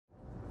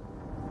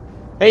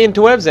Hey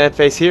interwebs,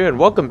 Antface here, and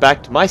welcome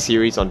back to my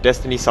series on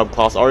Destiny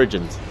subclass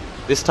origins.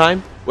 This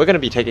time, we're going to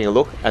be taking a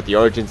look at the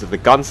origins of the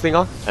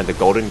Gunslinger and the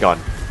Golden Gun.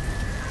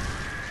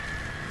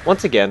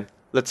 Once again,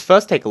 let's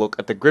first take a look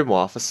at the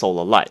grimoire for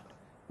solar light.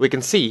 We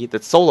can see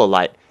that solar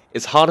light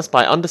is harnessed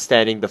by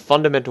understanding the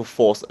fundamental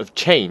force of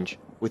change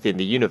within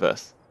the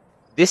universe.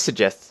 This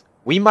suggests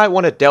we might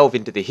want to delve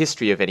into the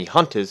history of any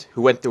hunters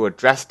who went through a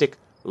drastic,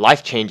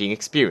 life-changing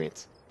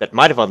experience that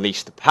might have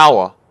unleashed the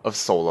power of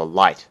solar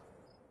light.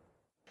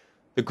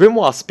 The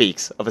grimoire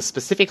speaks of a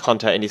specific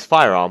hunter and his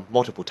firearm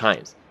multiple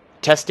times,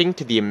 attesting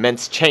to the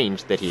immense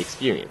change that he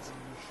experienced.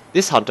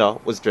 This hunter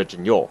was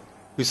Dredgen Yor,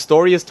 whose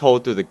story is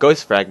told through the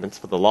ghost fragments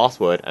for the Last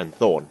Word and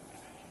Thorn.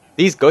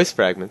 These ghost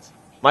fragments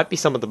might be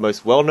some of the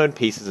most well-known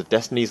pieces of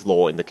Destiny's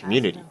lore in the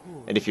community,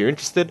 and if you're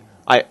interested,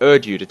 I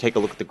urge you to take a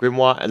look at the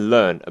grimoire and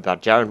learn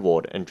about Jaren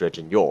Ward and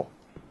Dredgen Yor.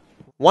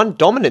 One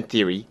dominant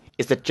theory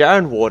is that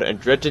Jaren Ward and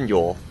Dredgen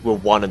Yor were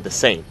one and the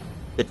same,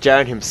 that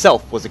Jaren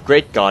himself was a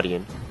great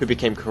guardian who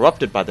became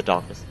corrupted by the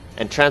darkness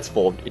and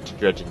transformed into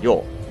Dredgen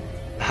Yor.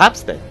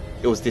 Perhaps then,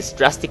 it was this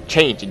drastic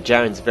change in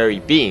Jaren's very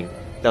being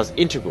that was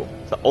integral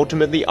to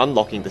ultimately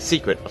unlocking the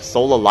secret of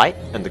solar light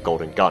and the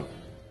Golden Gun.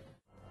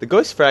 The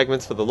ghost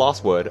fragments for the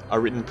Last Word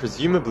are written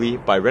presumably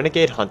by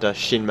renegade hunter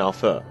Shin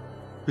Malphur,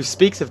 who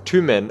speaks of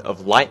two men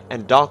of light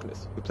and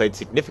darkness who played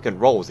significant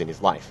roles in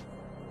his life.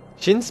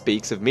 Shin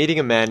speaks of meeting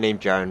a man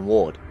named Jaren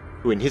Ward,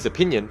 who in his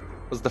opinion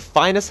was the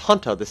finest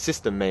hunter the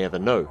system may ever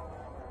know,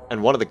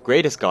 and one of the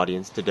greatest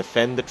guardians to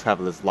defend the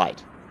Traveler's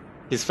light.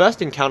 His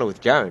first encounter with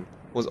Jaren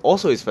was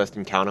also his first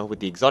encounter with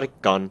the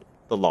exotic gun,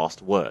 the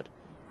Last Word,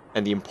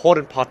 and the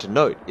important part to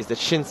note is that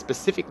Shin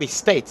specifically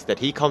states that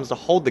he comes to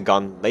hold the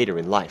gun later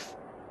in life.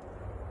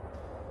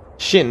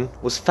 Shin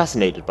was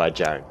fascinated by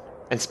Jaren,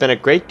 and spent a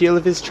great deal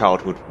of his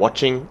childhood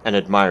watching and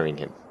admiring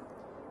him.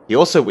 He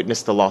also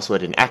witnessed the Last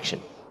Word in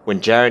action,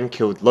 when Jaren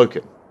killed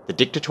Loken, the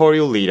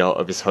dictatorial leader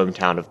of his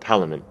hometown of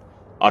Palamin,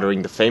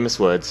 uttering the famous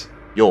words,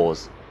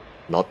 "Yours,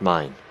 not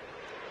mine."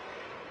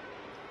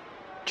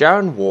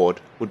 Jaren Ward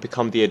would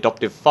become the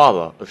adoptive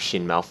father of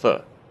Shin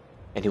Malphur,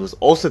 and he was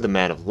also the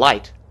man of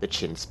light that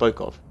Shin spoke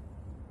of.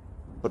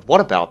 But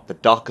what about the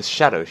darkest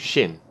shadow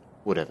Shin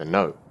would ever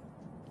know?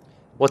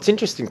 What's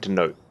interesting to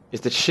note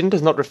is that Shin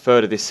does not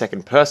refer to this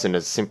second person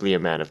as simply a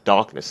man of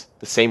darkness,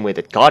 the same way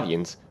that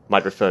Guardians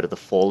might refer to the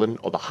Fallen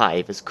or the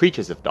Hive as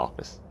creatures of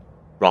darkness.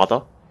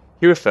 Rather,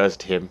 he refers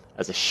to him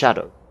as a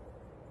shadow.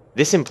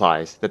 This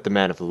implies that the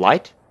man of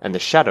light and the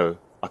shadow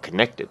are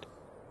connected,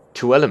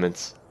 two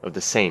elements of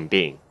the same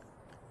being.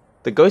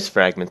 The ghost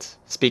fragments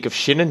speak of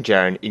Shin and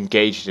Jaren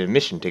engaged in a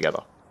mission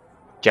together.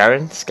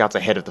 Jaren scouts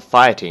ahead of the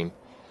fire team,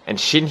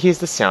 and Shin hears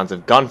the sounds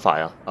of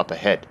gunfire up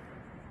ahead.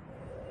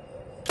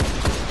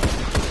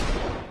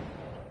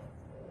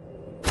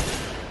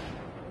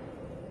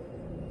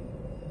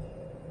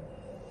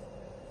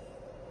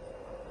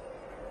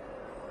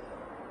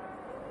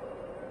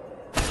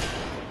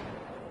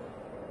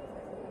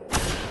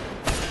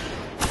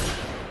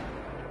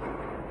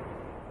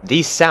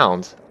 These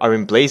sounds are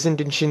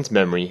emblazoned in Shin's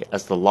memory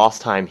as the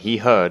last time he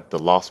heard the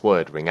Last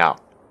Word ring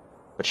out.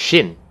 But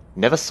Shin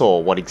never saw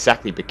what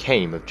exactly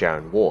became of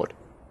Jaren Ward.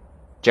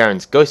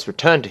 Jaren's ghost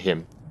returned to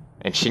him,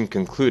 and Shin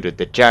concluded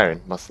that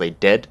Jaren must lay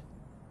dead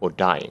or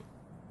dying.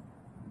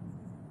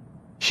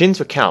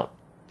 Shin's recount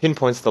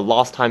pinpoints the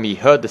last time he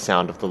heard the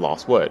sound of the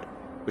Last Word,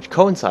 which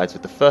coincides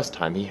with the first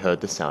time he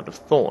heard the sound of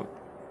Thorn.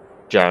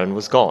 Jaren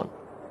was gone,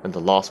 and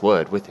the Last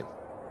Word with him.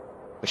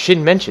 But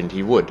Shin mentioned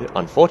he would,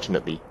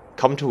 unfortunately,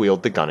 come to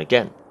wield the gun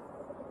again.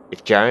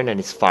 If Jaren and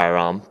his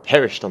firearm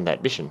perished on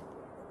that mission,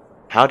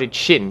 how did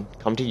Shin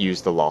come to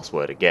use the Last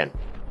Word again?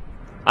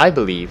 I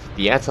believe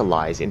the answer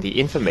lies in the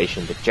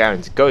information that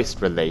Jaren's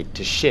ghost relayed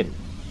to Shin.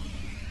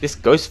 This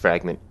ghost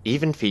fragment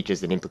even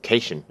features an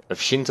implication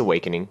of Shin's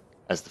awakening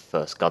as the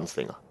first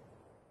gunslinger.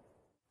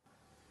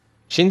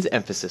 Shin's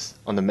emphasis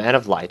on the man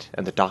of light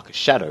and the darkest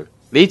shadow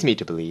leads me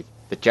to believe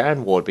that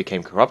Jaren Ward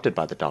became corrupted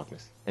by the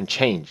darkness and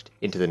changed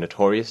into the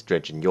notorious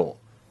Dredgen Yor,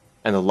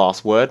 and the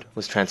Last Word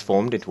was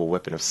transformed into a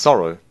weapon of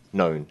sorrow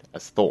known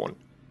as Thorn.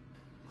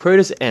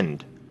 Crota's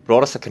End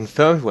brought us a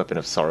confirmed weapon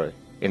of sorrow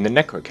in the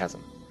Necrochasm.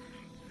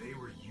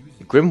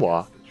 The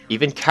grimoire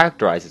even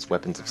characterizes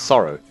weapons of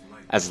sorrow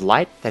as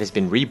light that has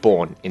been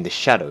reborn in the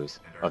shadows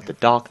of the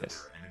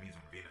darkness.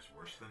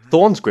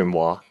 Thorn's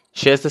grimoire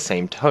shares the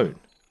same tone,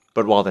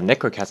 but while the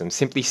Necrochasm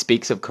simply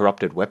speaks of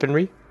corrupted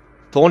weaponry,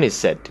 Thorn is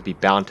said to be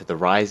bound to the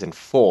rise and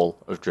fall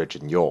of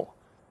Dredgen Yor.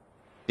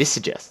 This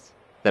suggests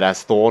that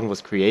as Thorn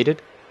was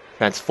created,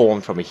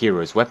 transformed from a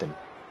hero's weapon,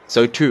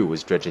 so too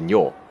was Dredgen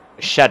Yor,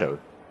 a shadow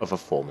of a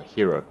former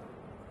hero.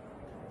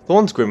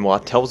 Thorn's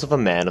grimoire tells of a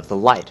man of the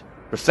light,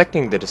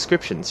 reflecting the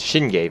descriptions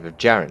Shin gave of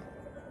Jaren,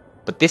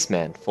 but this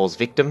man falls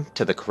victim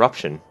to the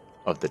corruption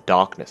of the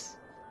darkness.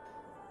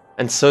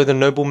 And so the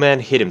noble man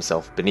hid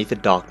himself beneath the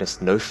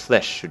darkness no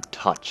flesh should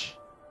touch,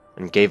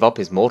 and gave up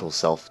his mortal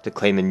self to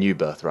claim a new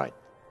birthright.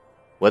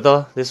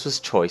 Whether this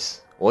was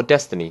choice or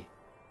destiny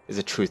is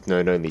a truth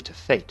known only to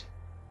fate.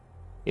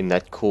 In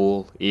that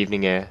cool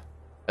evening air,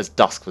 as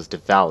dusk was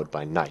devoured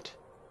by night,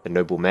 the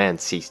noble man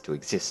ceased to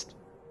exist.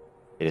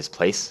 In his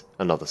place,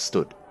 another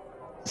stood.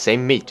 The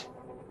same meat,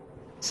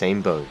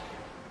 same bone,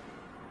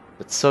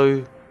 but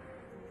so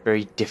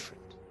very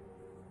different.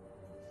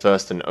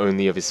 First and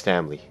only of his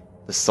family,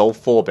 the sole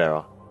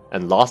forebearer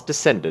and last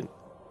descendant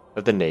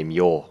of the name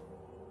Yor.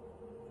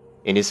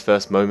 In his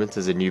first moments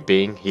as a new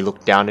being, he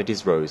looked down at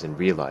his rose and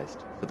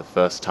realized, for the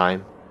first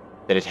time,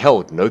 that it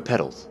held no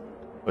petals,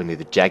 only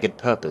the jagged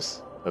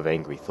purpose of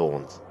angry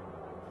thorns.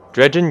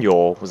 Dredgen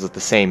Yor was of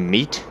the same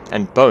meat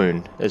and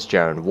bone as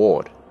Jaren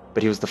Ward,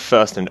 but he was the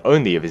first and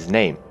only of his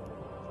name.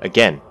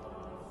 Again,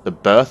 the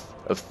birth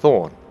of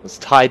Thorn was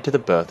tied to the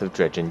birth of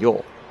Dredgen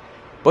Yor.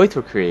 Both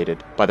were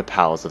created by the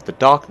powers of the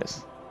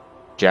darkness.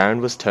 Jaren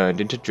was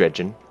turned into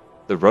Dredgen,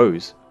 the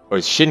rose, or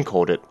as Shin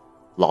called it,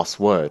 Last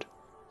Word,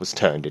 was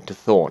turned into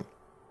Thorn.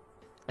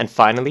 And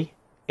finally,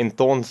 in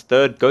Thorn's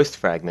third ghost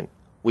fragment,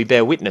 we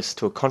bear witness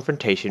to a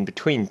confrontation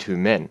between two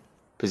men,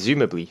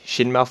 presumably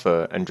Shin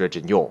Malfur and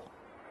Dredgen Yor.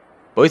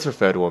 Both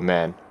refer to a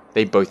man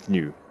they both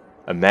knew,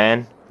 a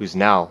man who's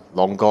now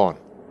long gone.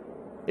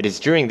 It is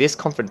during this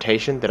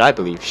confrontation that I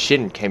believe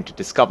Shin came to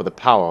discover the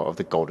power of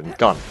the golden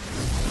gun.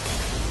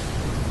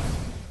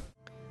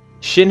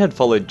 Shin had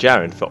followed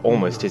Jaren for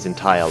almost his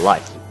entire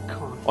life.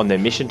 On their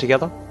mission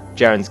together,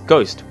 Jaren's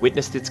ghost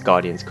witnessed its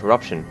guardian's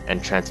corruption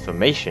and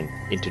transformation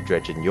into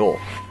Dredgen Yor.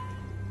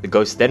 The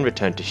ghost then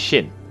returned to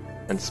Shin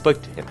and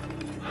spoke to him.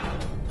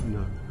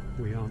 No,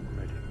 we aren't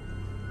ready.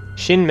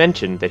 Shin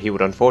mentioned that he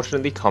would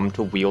unfortunately come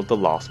to wield the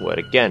last word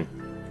again,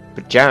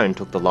 but Jaren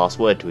took the last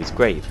word to his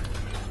grave.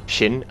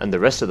 Shin and the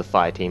rest of the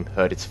fire team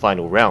heard its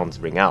final rounds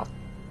ring out.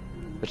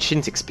 But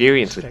Shin's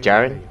experience with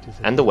Jaren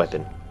and the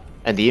weapon,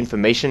 and the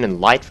information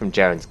and light from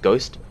Jaren's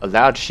ghost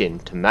allowed Shin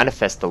to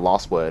manifest the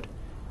last word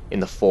in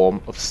the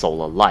form of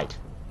solar light.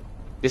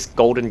 This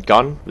golden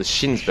gun was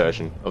Shin's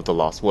version of the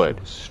last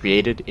word,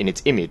 created in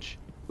its image,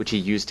 which he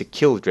used to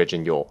kill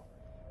Dredgen Yor,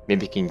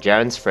 mimicking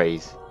Jaren's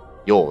phrase,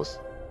 "Yours,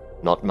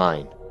 not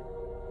mine."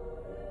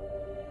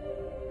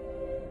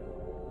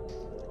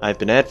 I've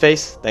been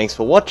Adface, thanks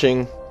for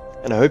watching,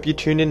 and I hope you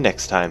tune in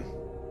next time.